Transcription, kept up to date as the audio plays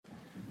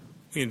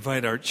We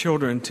invite our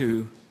children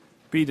to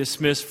be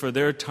dismissed for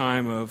their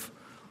time of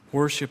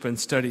worship and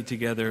study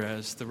together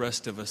as the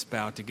rest of us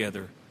bow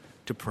together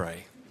to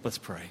pray. Let's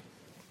pray.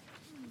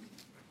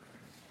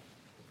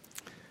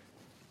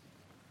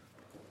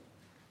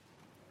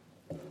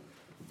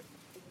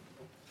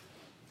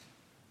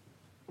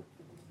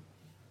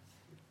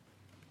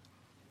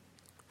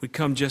 We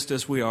come just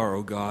as we are,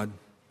 O God.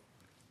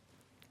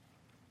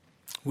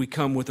 We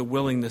come with a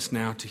willingness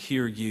now to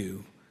hear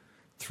you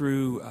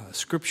through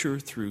Scripture,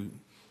 through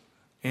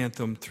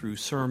anthem, through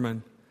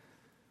sermon,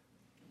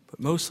 but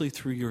mostly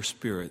through your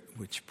Spirit,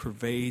 which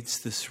pervades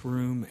this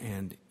room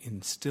and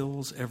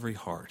instills every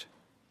heart.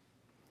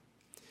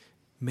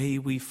 May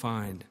we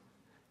find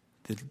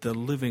the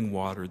living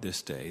water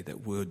this day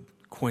that would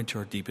quench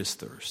our deepest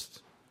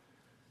thirst.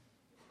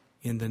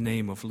 In the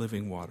name of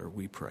living water,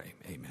 we pray.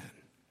 Amen.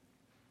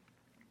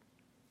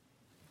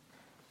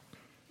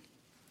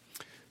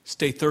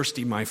 Stay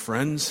thirsty, my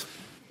friends,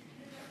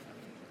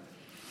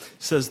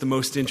 says the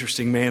most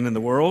interesting man in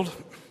the world.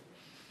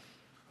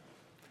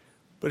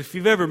 But if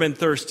you've ever been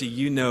thirsty,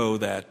 you know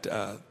that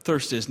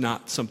thirst is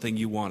not something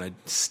you want to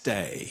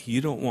stay.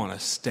 You don't want to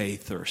stay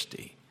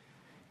thirsty.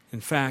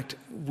 In fact,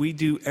 we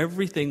do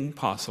everything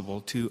possible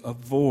to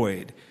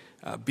avoid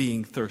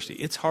being thirsty.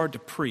 It's hard to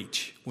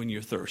preach when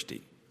you're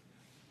thirsty.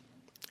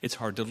 It's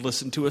hard to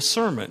listen to a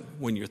sermon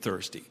when you're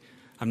thirsty.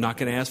 I'm not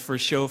going to ask for a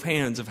show of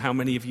hands of how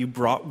many of you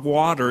brought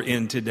water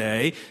in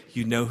today.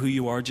 You know who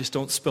you are, just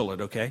don't spill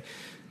it, okay?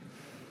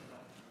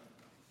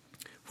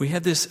 We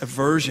have this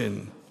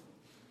aversion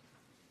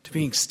to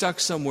being stuck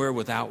somewhere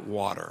without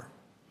water.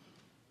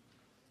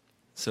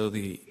 So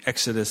the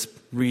Exodus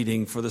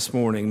reading for this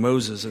morning,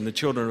 Moses and the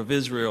children of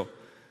Israel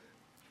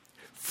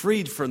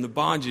freed from the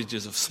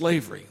bondages of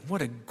slavery.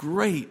 What a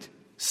great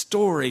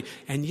story.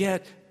 And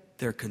yet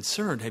they're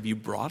concerned. Have you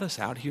brought us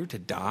out here to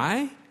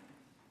die?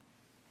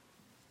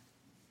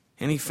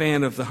 Any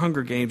fan of the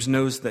Hunger Games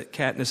knows that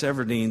Katniss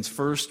Everdeen's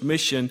first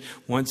mission,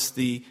 once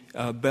the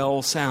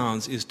bell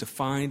sounds, is to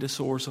find a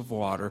source of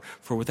water.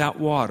 For without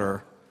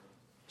water,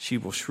 she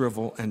will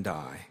shrivel and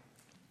die.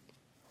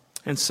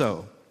 And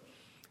so,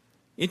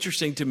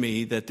 interesting to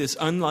me that this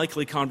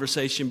unlikely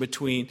conversation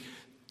between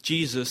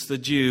Jesus, the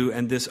Jew,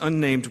 and this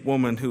unnamed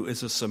woman who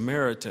is a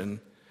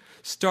Samaritan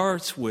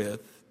starts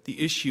with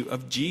the issue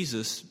of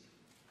Jesus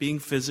being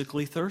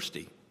physically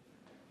thirsty.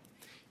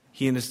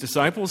 He and his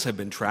disciples have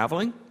been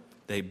traveling.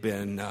 They've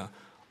been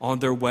on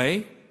their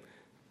way.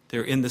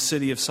 They're in the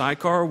city of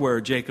Sychar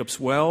where Jacob's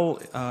well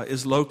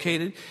is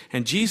located.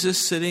 And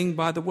Jesus, sitting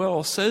by the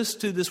well, says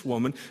to this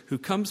woman who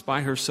comes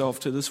by herself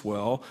to this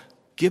well,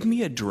 "Give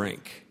me a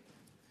drink."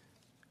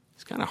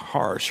 It's kind of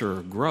harsh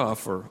or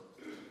gruff or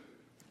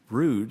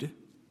rude.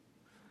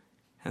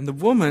 And the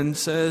woman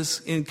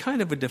says in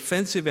kind of a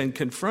defensive and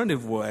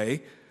confrontive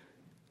way,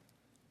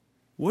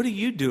 "What are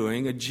you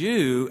doing, a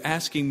Jew,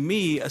 asking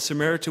me, a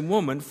Samaritan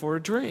woman, for a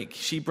drink?"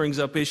 She brings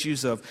up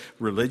issues of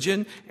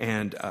religion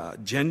and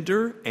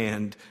gender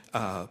and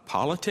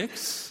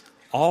politics,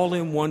 all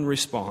in one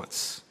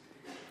response.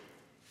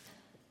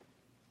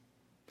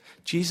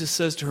 Jesus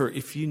says to her,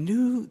 "If you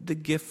knew the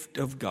gift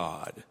of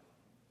God,"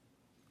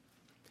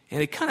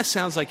 and it kind of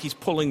sounds like he's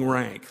pulling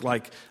rank,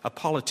 like a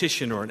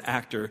politician or an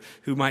actor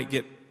who might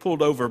get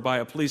pulled over by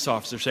a police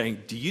officer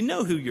saying, "Do you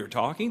know who you're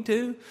talking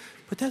to?"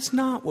 But that's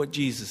not what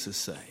Jesus is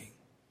saying.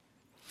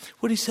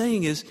 What he's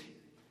saying is,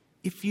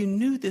 if you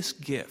knew this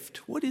gift,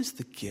 what is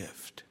the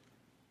gift?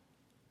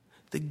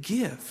 The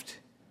gift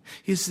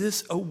is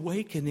this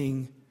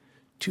awakening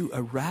to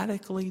a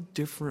radically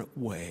different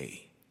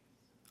way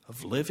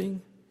of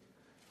living,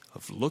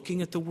 of looking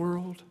at the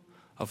world,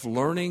 of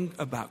learning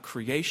about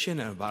creation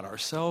and about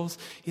ourselves.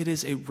 It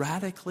is a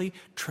radically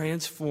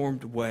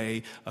transformed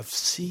way of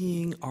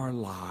seeing our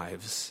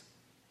lives.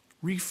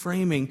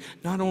 Reframing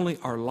not only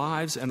our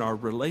lives and our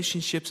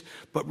relationships,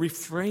 but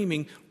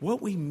reframing what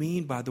we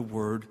mean by the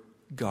word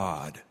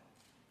God.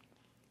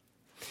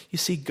 You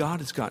see,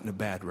 God has gotten a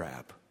bad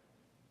rap.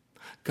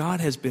 God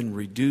has been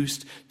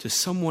reduced to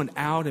someone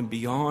out and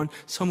beyond,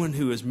 someone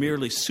who is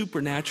merely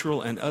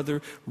supernatural and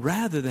other,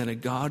 rather than a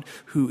God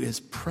who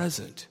is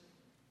present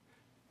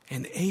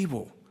and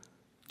able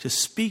to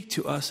speak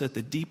to us at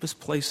the deepest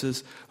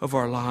places of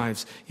our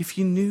lives. If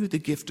you knew the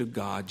gift of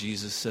God,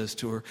 Jesus says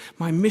to her,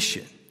 my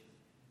mission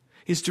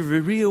is to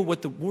reveal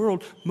what the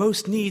world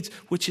most needs,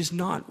 which is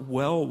not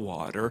well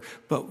water,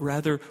 but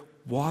rather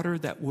water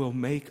that will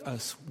make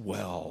us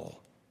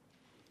well,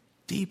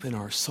 deep in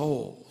our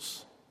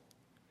souls.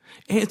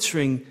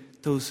 Answering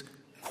those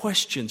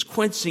questions,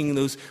 quenching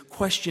those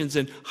questions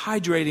and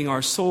hydrating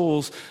our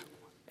souls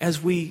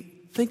as we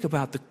think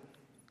about the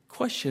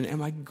question,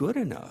 am I good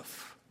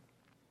enough?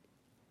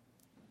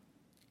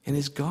 And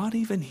is God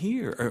even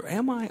here? Or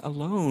am I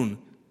alone?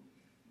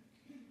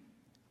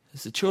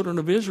 As the children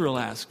of Israel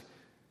ask,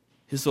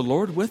 is the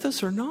Lord with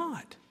us or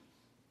not?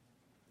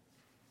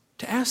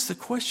 To ask the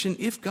question,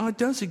 if God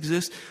does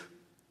exist,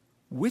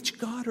 which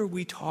God are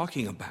we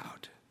talking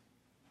about?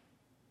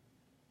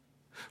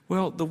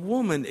 Well, the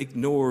woman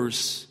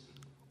ignores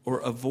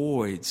or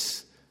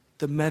avoids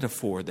the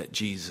metaphor that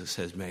Jesus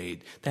has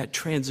made, that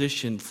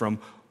transition from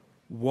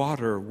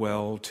water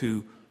well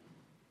to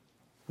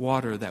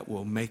water that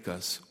will make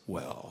us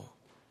well.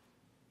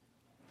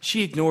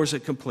 She ignores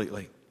it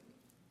completely.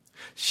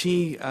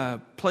 She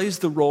plays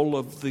the role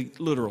of the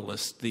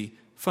literalist, the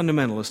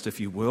fundamentalist, if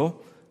you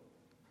will.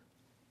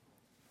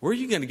 Where are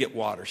you going to get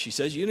water? She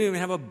says, you don't even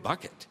have a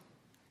bucket.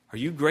 Are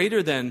you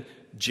greater than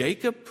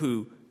Jacob,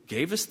 who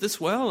gave us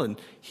this well,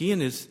 and he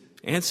and his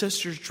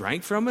ancestors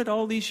drank from it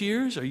all these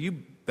years? Are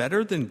you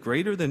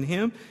greater than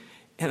him?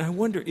 And I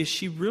wonder, is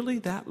she really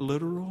that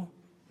literal?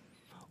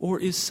 Or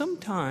is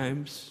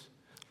sometimes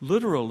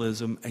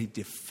literalism a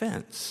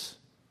defense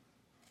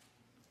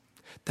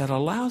that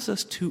allows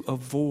us to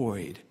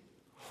avoid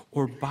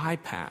or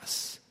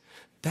bypass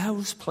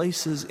those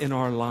places in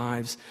our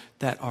lives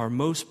that are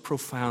most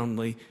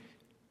profoundly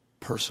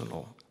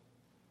personal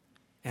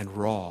and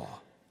raw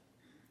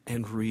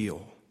and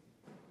real?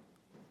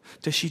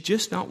 Does she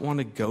just not want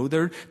to go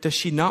there? Does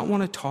she not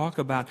want to talk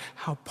about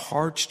how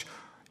parched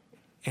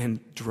and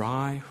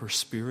dry her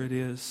spirit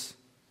is?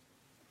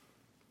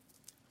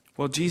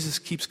 Well, Jesus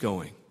keeps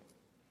going.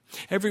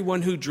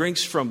 Everyone who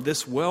drinks from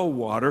this well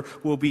water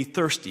will be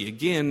thirsty.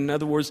 Again, in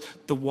other words,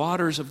 the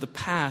waters of the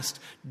past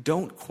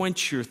don't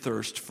quench your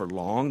thirst for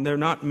long. They're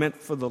not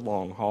meant for the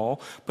long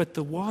haul. But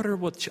the water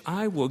which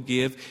I will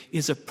give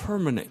is a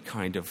permanent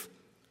kind of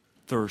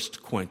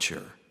thirst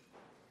quencher.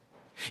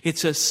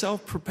 It's a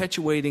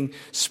self-perpetuating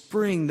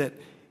spring that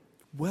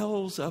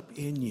wells up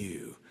in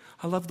you.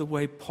 I love the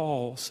way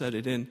Paul said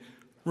it in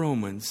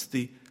Romans.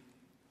 The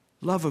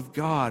love of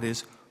God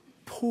is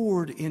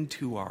poured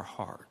into our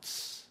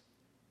hearts.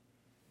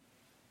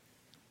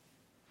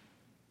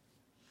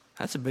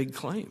 That's a big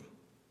claim.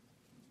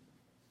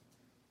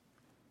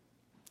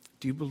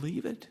 Do you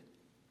believe it?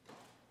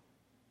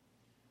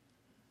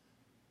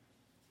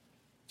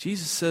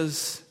 Jesus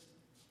says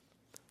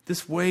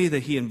this way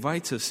that he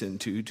invites us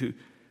into, to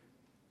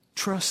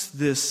trust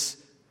this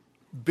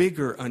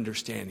bigger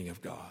understanding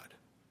of God.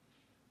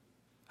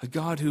 A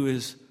God who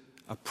is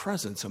a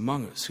presence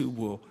among us, who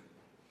will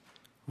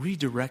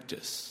redirect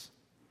us,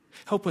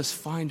 help us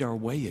find our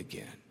way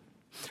again,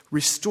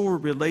 restore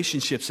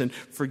relationships and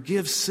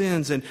forgive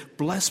sins and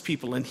bless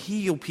people and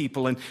heal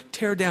people and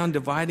tear down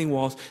dividing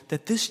walls,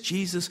 that this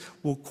Jesus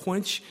will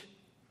quench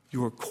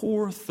your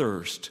core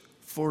thirst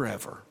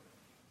forever.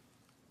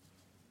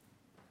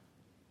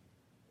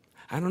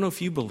 I don't know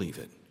if you believe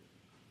it,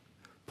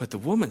 but the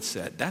woman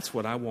said, that's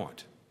what I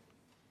want.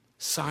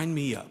 Sign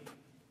me up.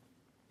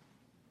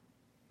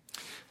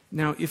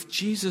 Now, if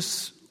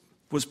Jesus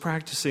was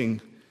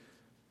practicing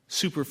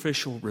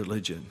superficial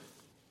religion,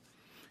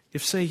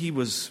 if, say, he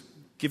was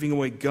giving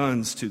away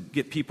guns to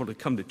get people to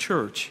come to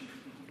church,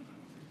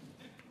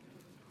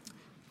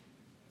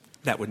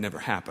 that would never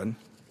happen.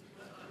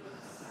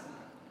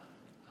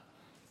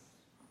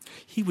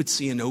 He would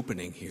see an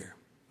opening here,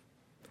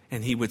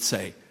 and he would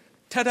say,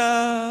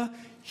 ta-da,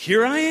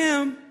 here I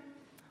am.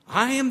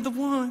 I am the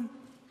one.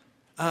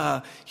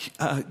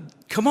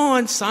 Come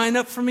on, sign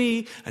up for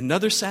me.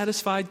 Another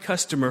satisfied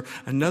customer,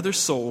 another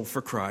soul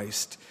for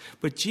Christ.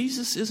 But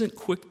Jesus isn't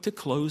quick to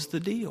close the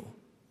deal.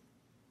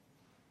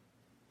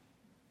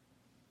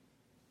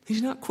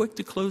 He's not quick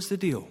to close the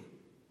deal.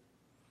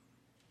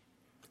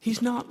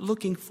 He's not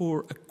looking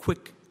for a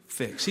quick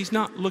fix. He's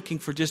not looking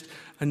for just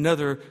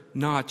another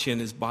notch in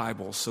his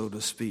Bible, so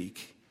to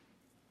speak.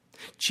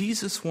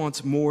 Jesus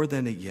wants more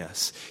than a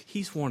yes.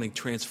 He's wanting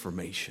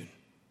transformation.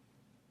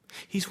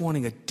 He's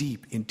wanting a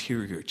deep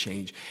interior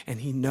change.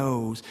 And he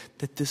knows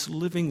that this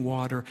living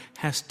water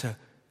has to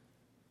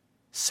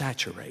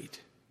saturate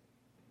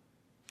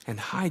and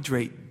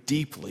hydrate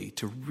deeply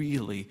to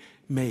really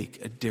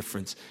make a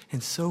difference.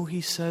 And so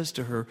he says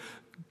to her,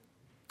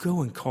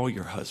 go and call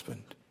your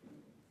husband.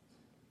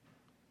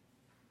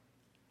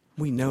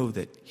 We know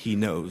that he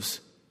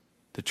knows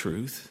the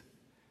truth.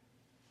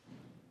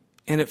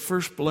 And at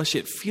first blush,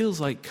 it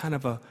feels like kind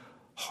of a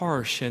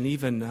harsh and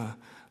even a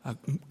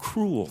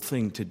cruel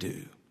thing to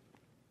do.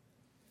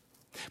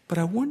 But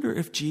I wonder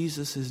if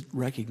Jesus is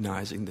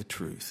recognizing the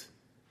truth.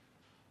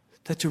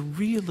 That to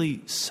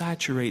really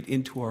saturate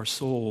into our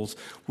souls,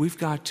 we've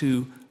got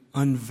to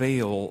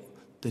unveil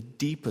the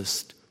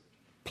deepest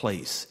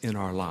place in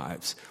our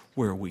lives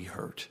where we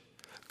hurt.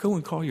 Go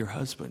and call your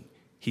husband,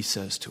 he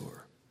says to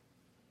her.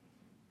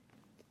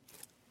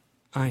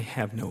 I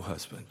have no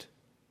husband.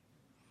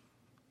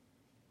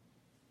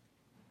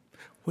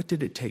 What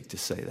did it take to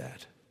say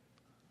that?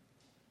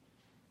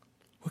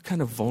 What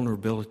kind of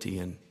vulnerability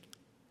and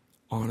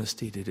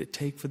honesty did it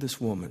take for this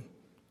woman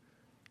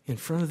in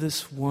front of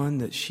this one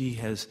that she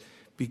has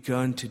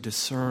begun to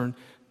discern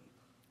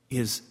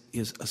is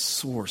a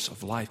source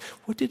of life?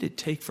 What did it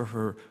take for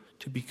her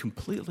to be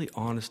completely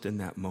honest in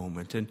that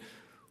moment? And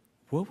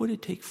what would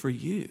it take for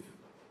you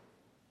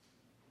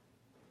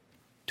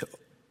to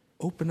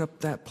open up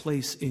that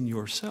place in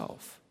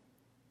yourself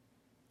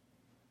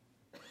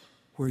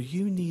where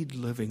you need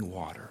living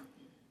water?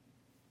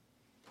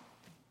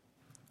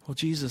 Well,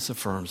 Jesus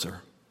affirms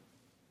her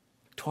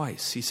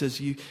twice. He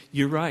says,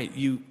 you're right.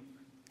 You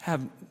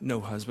have no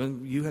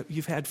husband.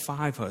 You've had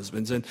 5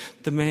 husbands, and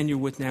the man you're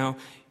with now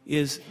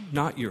is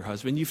not your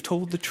husband. You've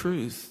told the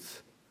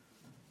truth.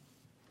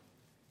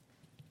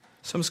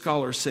 Some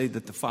scholars say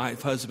that the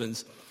 5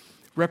 husbands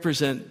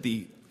represent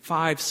the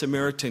 5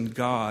 Samaritan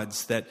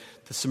gods that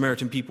the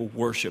Samaritan people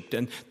worshipped,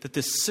 and that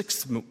this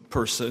 6th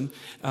person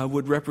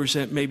would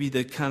represent maybe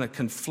the kind of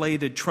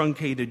conflated,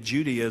 truncated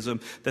Judaism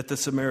that the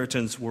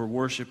Samaritans were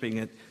worshiping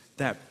at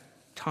that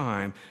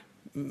time.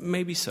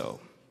 Maybe so.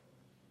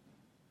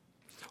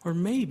 Or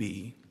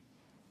maybe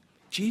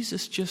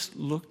Jesus just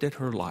looked at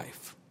her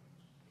life,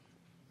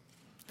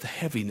 the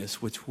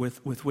heaviness with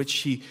which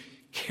she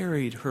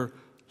carried her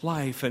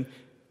life, and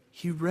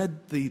he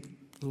read the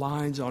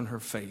lines on her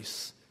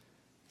face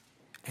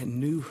and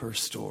knew her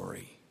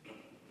story.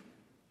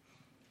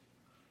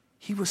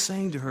 He was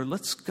saying to her,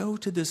 let's go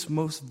to this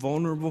most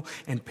vulnerable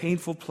and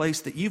painful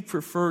place that you've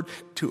preferred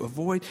to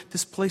avoid,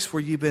 this place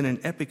where you've been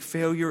an epic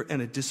failure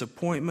and a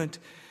disappointment,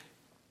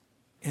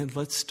 and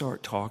let's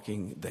start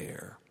talking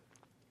there.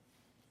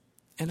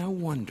 And I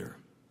wonder,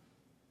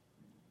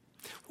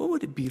 what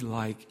would it be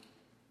like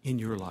in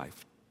your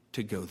life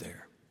to go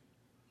there?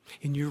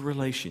 In your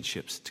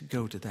relationships, to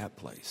go to that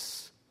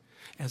place?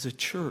 As a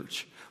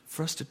church,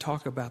 for us to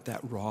talk about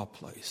that raw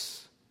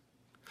place?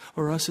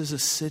 Or us as a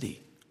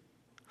city?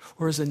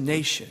 Or as a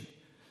nation,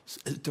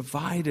 as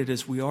divided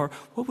as we are,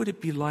 what would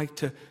it be like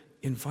to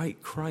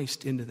invite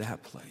Christ into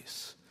that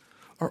place?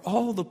 Or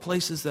all the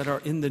places that are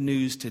in the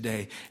news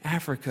today,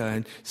 Africa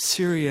and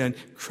Syria and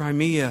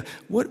Crimea,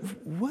 what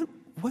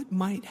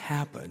might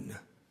happen?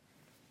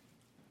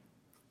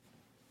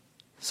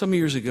 Some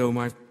years ago,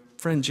 my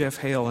friend Jeff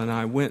Hale and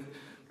I went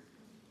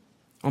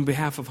on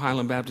behalf of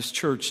Highland Baptist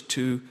Church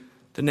to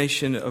the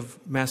nation of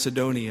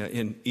Macedonia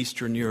in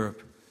Eastern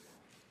Europe.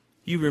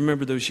 You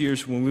remember those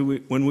years when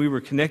we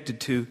were connected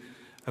to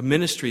a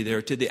ministry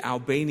there, to the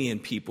Albanian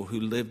people who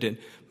lived in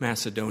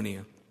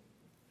Macedonia.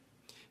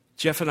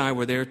 Jeff and I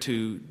were there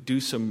to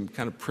do some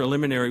kind of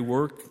preliminary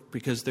work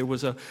because there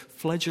was a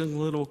fledgling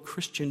little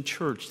Christian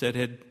church that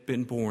had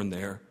been born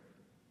there.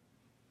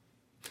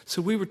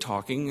 So we were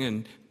talking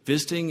and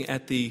visiting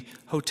at the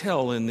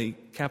hotel in the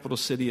capital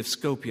city of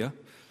Skopje.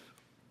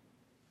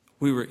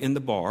 We were in the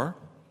bar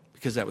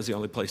because that was the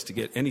only place to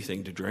get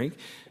anything to drink.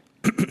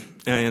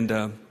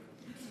 And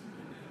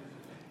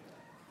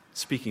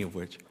speaking of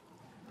which,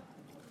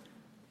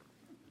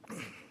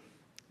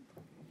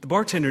 the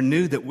bartender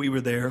knew that we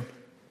were there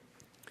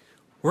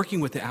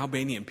working with the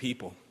Albanian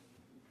people.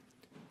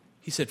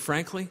 He said,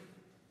 frankly,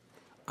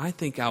 I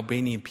think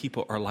Albanian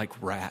people are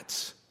like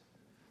rats.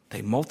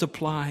 They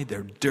multiply,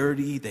 they're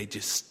dirty, they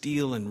just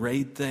steal and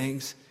raid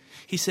things.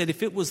 He said,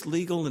 if it was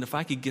legal and if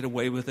I could get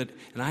away with it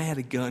and I had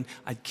a gun,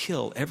 I'd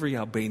kill every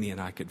Albanian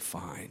I could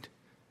find.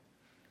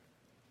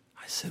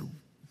 I said,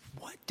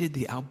 what did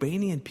the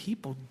Albanian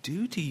people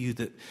do to you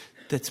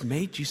that's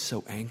made you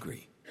so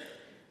angry?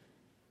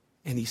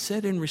 And he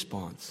said in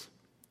response,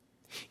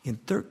 in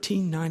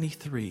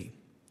 1393,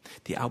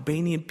 the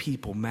Albanian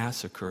people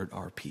massacred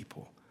our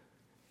people.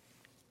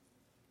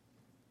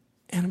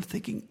 And I'm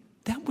thinking,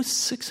 that was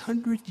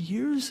 600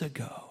 years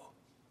ago.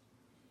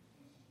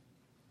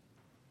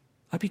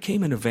 I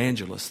became an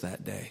evangelist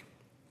that day.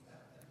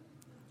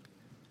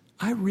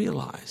 I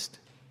realized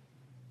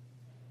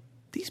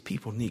these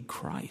people need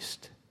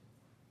Christ.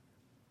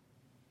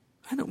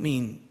 I don't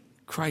mean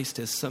Christ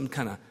as some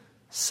kind of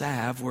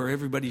salve where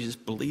everybody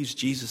just believes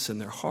Jesus in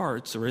their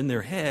hearts or in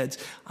their heads.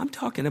 I'm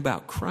talking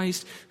about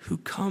Christ who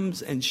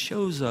comes and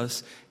shows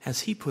us,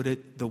 as he put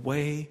it, the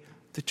way,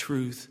 the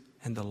truth,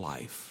 and the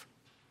life.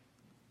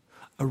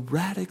 A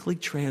radically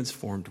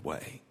transformed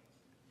way.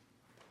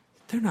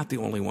 They're not the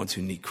only ones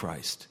who need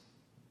Christ.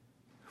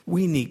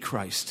 We need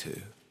Christ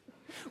too.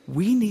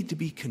 We need to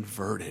be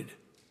converted.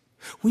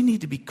 We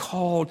need to be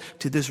called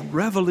to this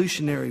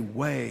revolutionary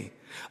way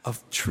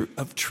of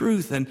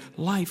truth and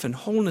life and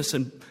wholeness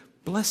and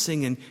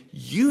blessing and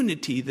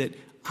unity that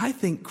I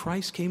think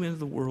Christ came into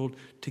the world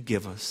to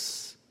give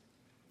us.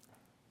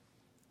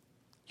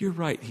 You're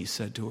right, he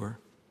said to her.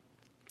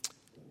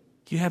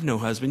 You have no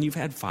husband. You've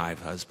had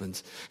 5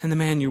 husbands. And the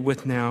man you're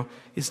with now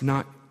is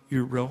not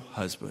your real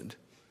husband.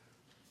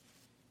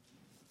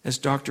 As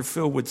Dr.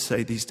 Phil would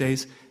say these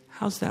days,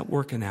 how's that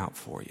working out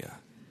for you?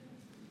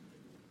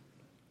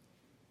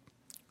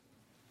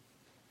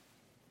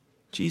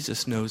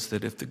 Jesus knows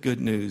that if the good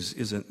news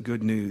isn't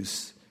good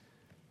news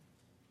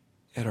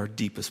at our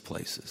deepest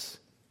places,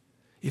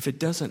 if it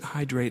doesn't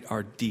hydrate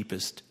our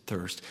deepest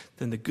thirst,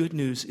 then the good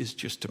news is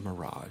just a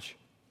mirage.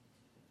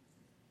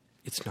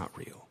 It's not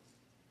real.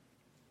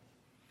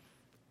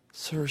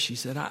 Sir, she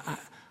said,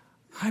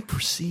 I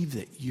perceive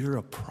that you're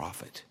a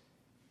prophet.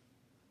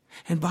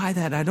 And by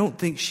that, I don't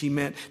think she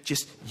meant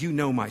just, you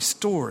know my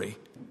story,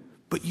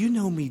 but you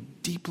know me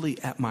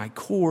deeply at my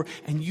core,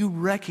 and you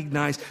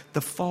recognize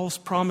the false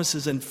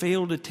promises and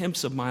failed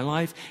attempts of my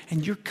life,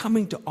 and you're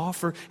coming to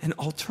offer an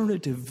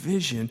alternative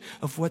vision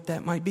of what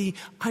that might be.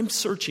 I'm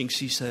searching,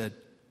 she said.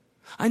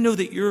 I know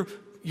that you're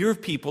your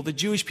people, the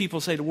Jewish people,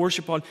 say to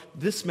worship on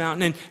this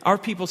mountain, and our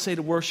people say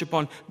to worship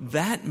on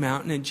that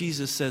mountain. And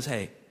Jesus says,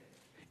 hey,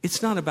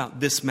 it's not about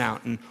this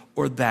mountain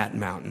or that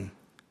mountain.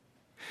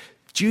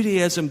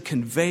 Judaism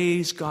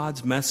conveys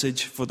God's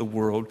message for the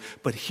world,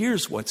 but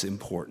here's what's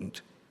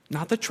important.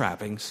 Not the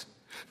trappings,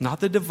 not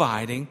the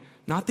dividing,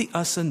 not the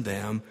us and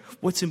them.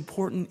 What's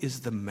important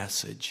is the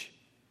message,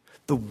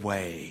 the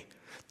way,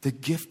 the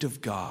gift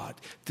of God,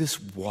 this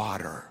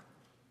water.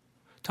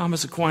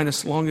 Thomas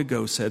Aquinas long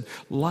ago said,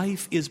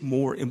 life is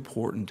more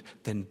important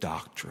than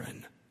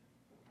doctrine.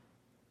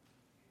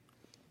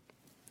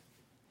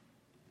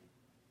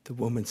 The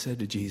woman said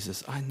to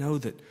Jesus, I know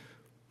that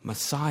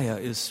Messiah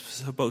is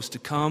supposed to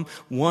come,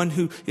 one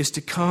who is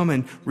to come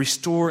and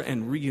restore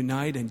and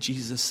reunite. And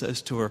Jesus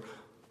says to her,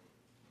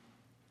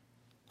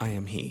 I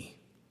am he.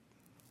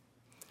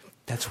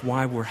 That's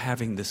why we're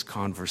having this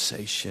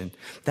conversation.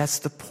 That's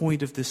the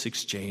point of this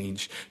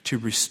exchange, to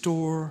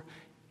restore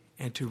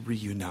and to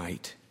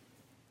reunite.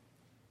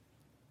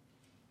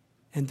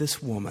 And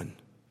this woman,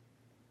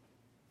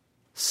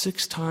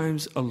 6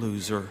 times a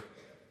loser,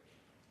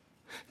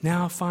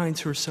 now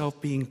finds herself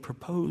being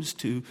proposed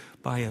to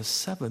by a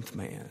 7th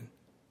man,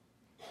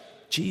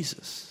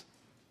 Jesus,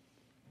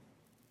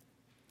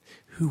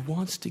 who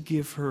wants to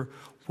give her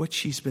what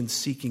she's been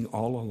seeking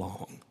all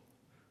along: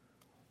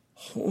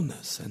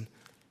 wholeness and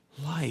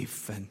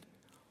life and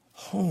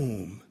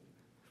home,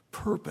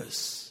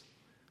 purpose,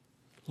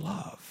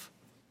 love.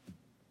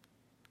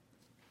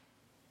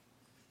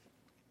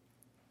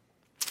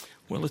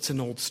 Well, it's an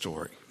old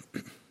story.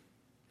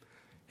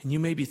 And you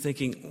may be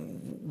thinking,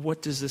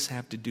 what does this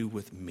have to do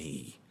with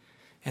me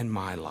and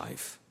my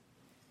life?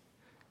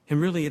 And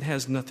really, it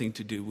has nothing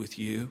to do with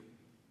you,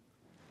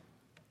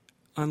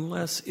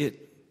 unless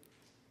it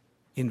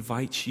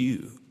invites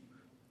you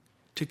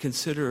to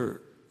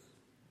consider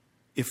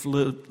if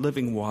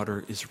living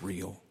water is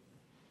real.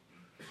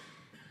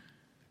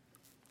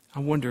 I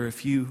wonder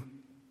if you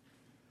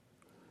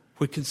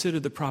would consider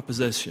the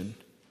proposition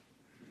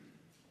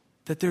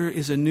that there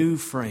is a new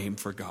frame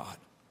for God,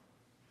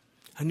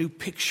 a new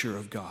picture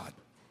of God,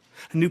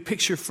 a new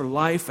picture for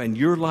life and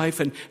your life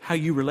and how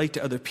you relate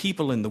to other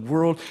people in the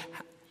world,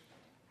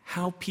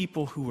 how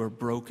people who are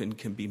broken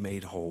can be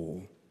made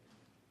whole,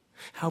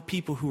 how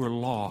people who are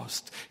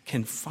lost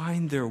can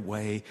find their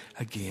way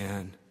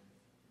again,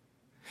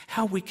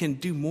 how we can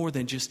do more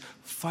than just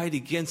fight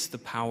against the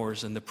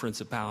powers and the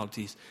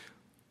principalities.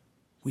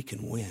 We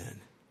can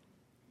win.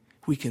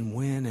 We can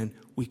win, and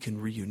we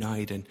can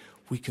reunite, and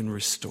we can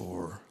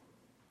restore.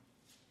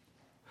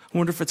 I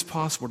wonder if it's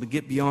possible to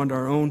get beyond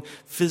our own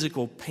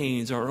physical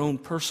pains, our own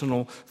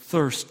personal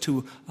thirst,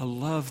 to a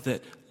love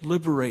that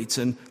liberates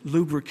and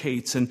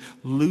lubricates and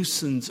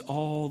loosens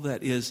all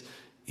that is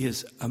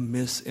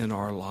amiss in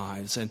our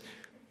lives and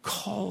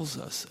calls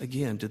us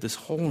again to this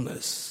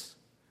wholeness.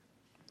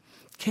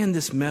 Can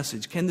this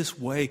message, can this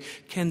way,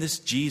 can this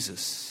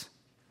Jesus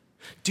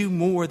do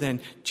more than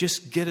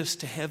just get us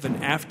to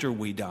heaven after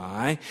we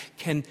die?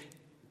 Can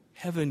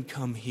heaven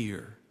come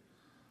here?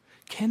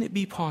 Can it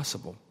be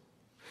possible,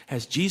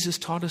 as Jesus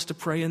taught us to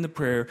pray in the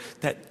prayer,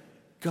 that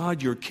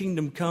God, your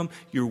kingdom come,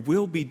 your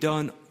will be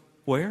done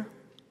where?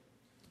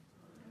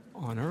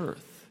 On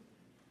earth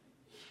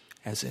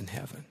as in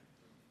heaven.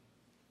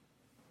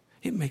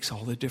 It makes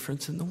all the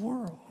difference in the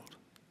world.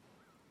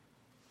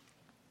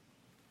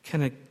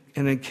 Can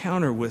an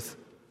encounter with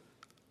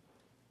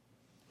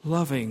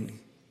loving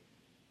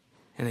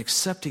and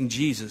accepting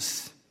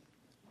Jesus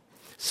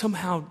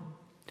somehow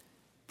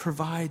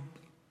provide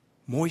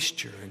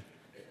moisture and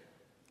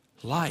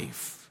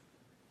life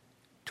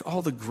to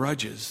all the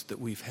grudges that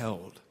we've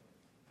held?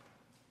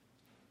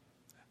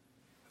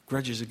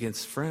 Grudges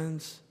against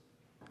friends,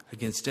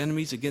 against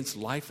enemies, against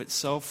life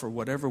itself, for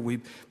whatever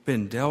we've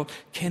been dealt.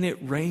 Can it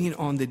rain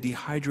on the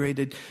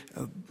dehydrated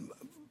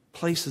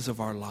places of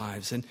our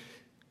lives? And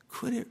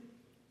could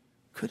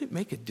it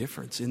make a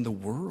difference in the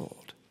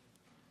world?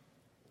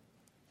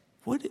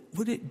 What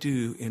would it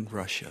do in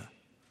Russia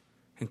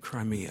and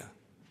Crimea?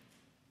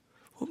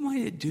 What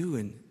might it do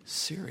in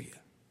Syria?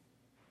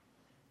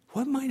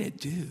 What might it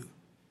do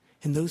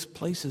in those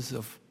places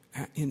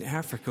in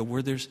Africa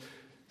where there's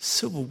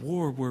civil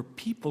war, where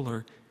people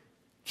are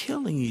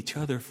killing each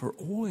other for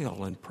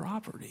oil and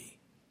property?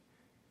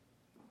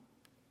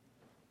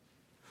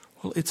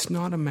 Well, it's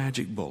not a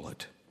magic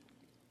bullet.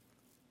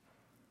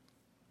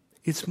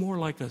 It's more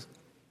like a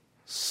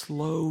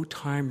slow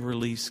time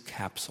release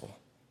capsule.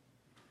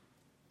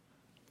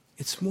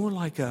 It's more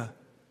like a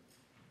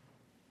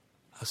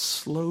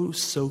slow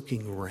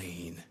soaking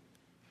rain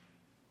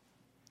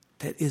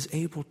that is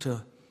able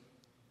to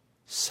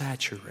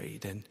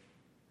saturate and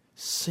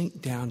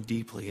sink down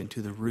deeply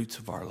into the roots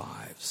of our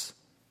lives.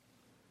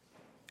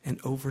 And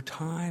over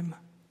time,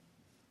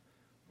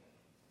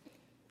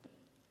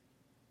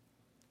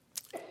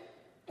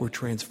 we're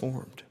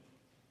transformed.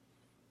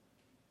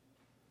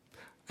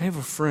 I have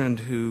a friend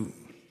who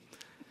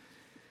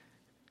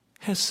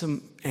has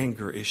some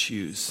anger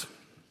issues.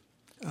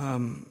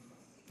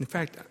 In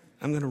fact,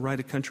 I'm going to write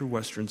a country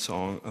western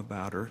song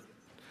about her.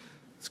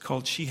 It's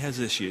called She Has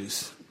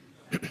Issues.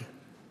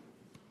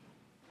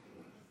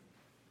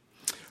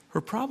 Her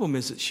problem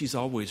is that she's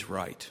always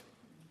right.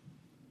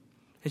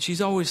 And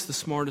she's always the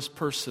smartest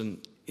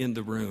person in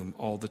the room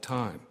all the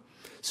time.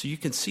 So you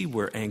can see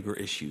where anger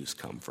issues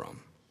come from.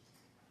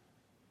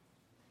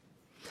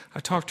 I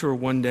talked to her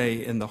one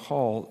day in the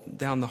hall,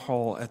 down the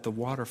hall at the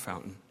water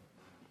fountain.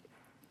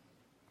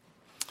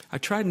 I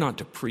tried not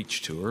to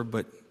preach to her,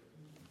 but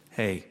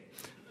hey,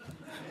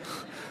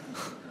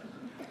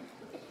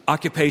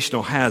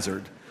 occupational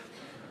hazard.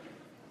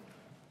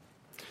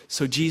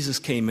 So Jesus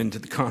came into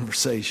the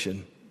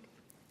conversation.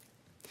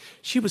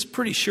 She was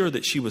pretty sure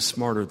that she was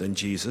smarter than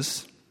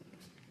Jesus,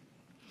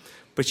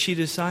 but she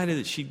decided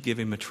that she'd give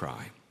him a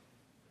try.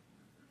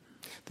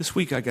 This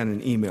week I got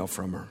an email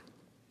from her.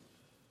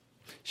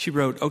 She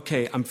wrote,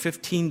 "Okay, I'm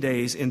 15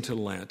 days into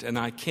Lent, and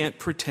I can't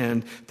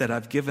pretend that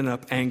I've given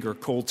up anger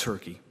cold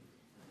turkey.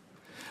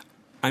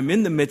 I'm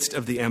in the midst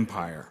of the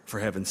empire, for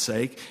heaven's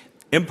sake.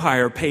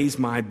 Empire pays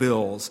my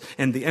bills,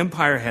 and the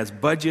empire has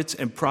budgets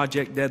and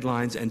project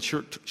deadlines and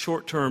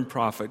short-term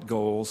profit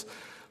goals.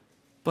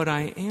 But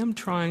I am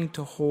trying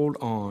to hold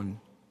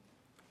on,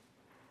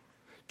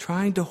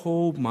 trying to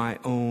hold my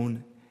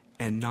own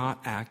and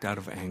not act out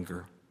of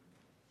anger.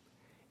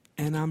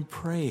 And I'm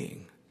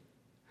praying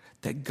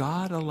that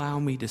God allow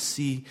me to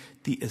see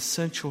the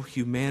essential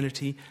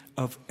humanity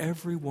of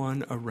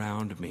everyone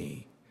around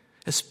me,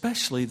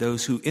 especially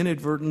those who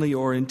inadvertently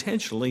or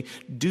intentionally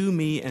do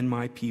me and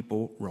my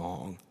people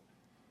wrong.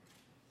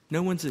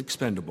 No one's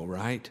expendable,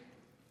 right?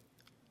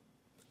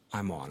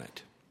 I'm on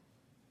it."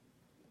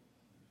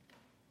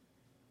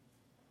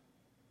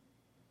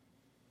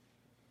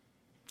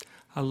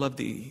 I love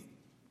the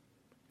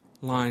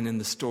line in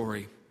the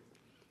story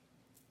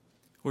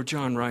where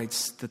John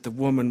writes that the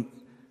woman,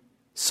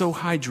 so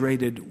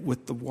hydrated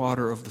with the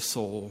water of the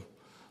soul,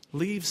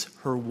 leaves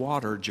her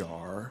water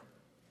jar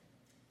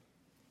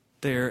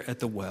there at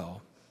the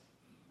well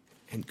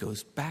and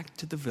goes back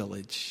to the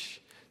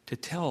village to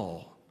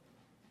tell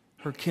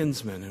her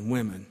kinsmen and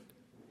women,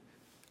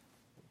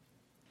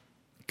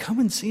 "Come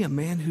and see a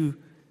man who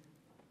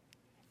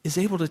is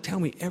able to tell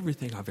me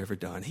everything I've ever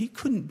done. He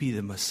couldn't be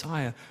the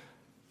Messiah,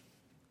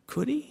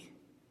 could he?"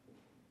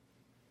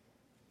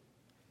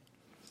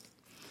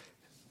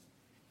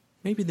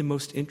 Maybe the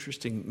most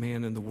interesting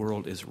man in the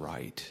world is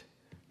right.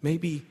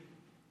 Maybe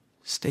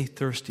 "Stay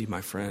thirsty,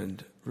 my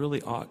friend,"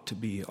 really ought to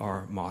be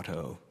our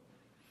motto.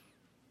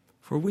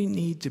 For we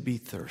need to be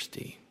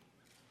thirsty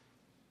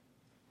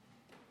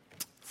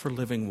for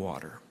living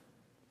water.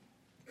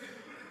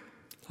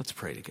 Let's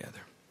pray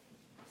together.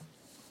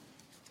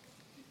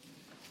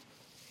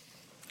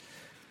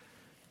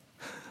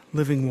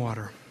 Living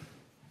water.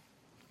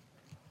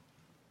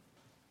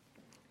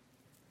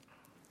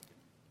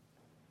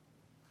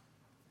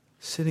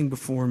 Sitting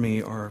before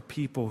me are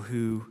people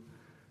who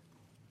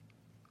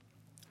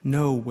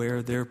know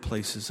where their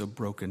places of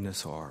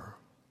brokenness are.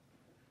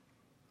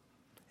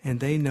 And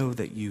they know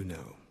that you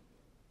know.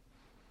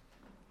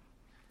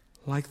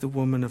 Like the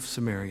woman of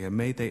Samaria,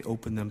 may they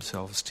open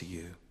themselves to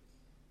you.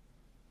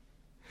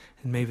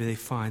 And maybe they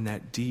find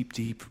that deep,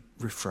 deep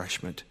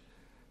refreshment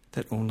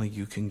that only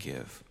you can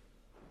give.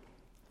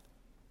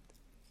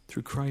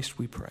 Through Christ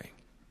we pray.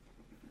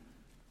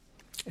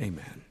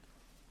 Amen.